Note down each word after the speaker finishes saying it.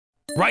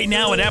Right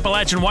now at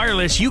Appalachian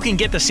Wireless, you can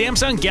get the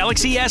Samsung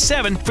Galaxy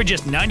S7 for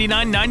just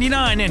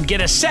 $99.99 and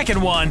get a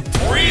second one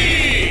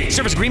free.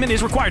 Service agreement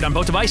is required on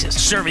both devices.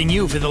 Serving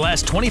you for the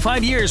last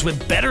 25 years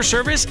with better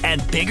service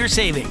and bigger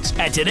savings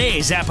at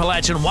today's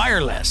Appalachian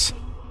Wireless.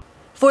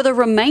 For the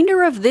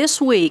remainder of this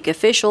week,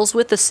 officials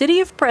with the city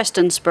of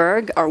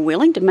Prestonsburg are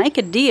willing to make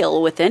a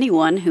deal with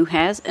anyone who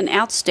has an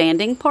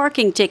outstanding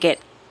parking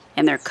ticket,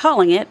 and they're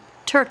calling it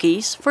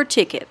Turkeys for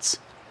Tickets.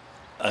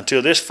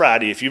 Until this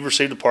Friday, if you've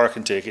received a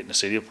parking ticket in the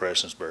city of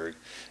Prestonsburg,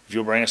 if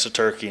you'll bring us a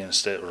turkey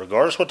instead,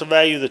 regardless what the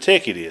value of the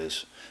ticket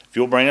is, if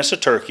you'll bring us a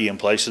turkey in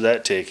place of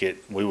that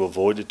ticket, we will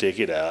void the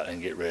ticket out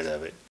and get rid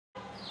of it.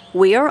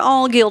 We are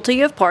all guilty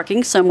of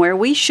parking somewhere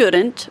we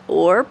shouldn't,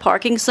 or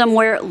parking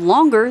somewhere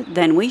longer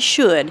than we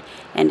should.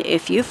 And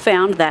if you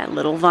found that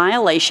little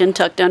violation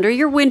tucked under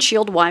your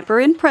windshield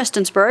wiper in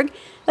Prestonsburg,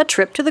 a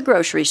trip to the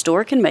grocery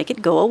store can make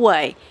it go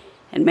away.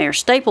 And Mayor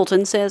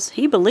Stapleton says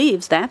he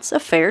believes that's a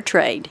fair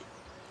trade.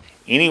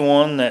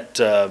 Anyone that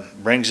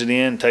brings it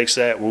in, takes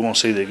that, we're going to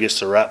see that it gets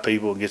to the right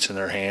people, it gets in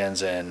their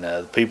hands, and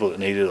the people that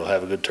need it will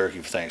have a good turkey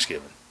for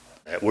Thanksgiving.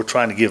 We're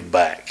trying to give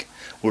back.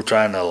 We're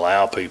trying to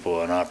allow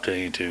people an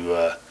opportunity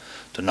to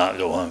not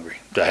go hungry,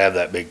 to have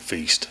that big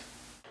feast.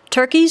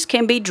 Turkeys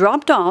can be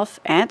dropped off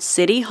at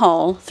City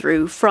Hall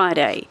through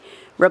Friday.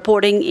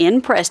 Reporting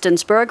in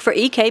Prestonsburg for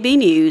EKB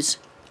News,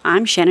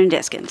 I'm Shannon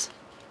Deskins.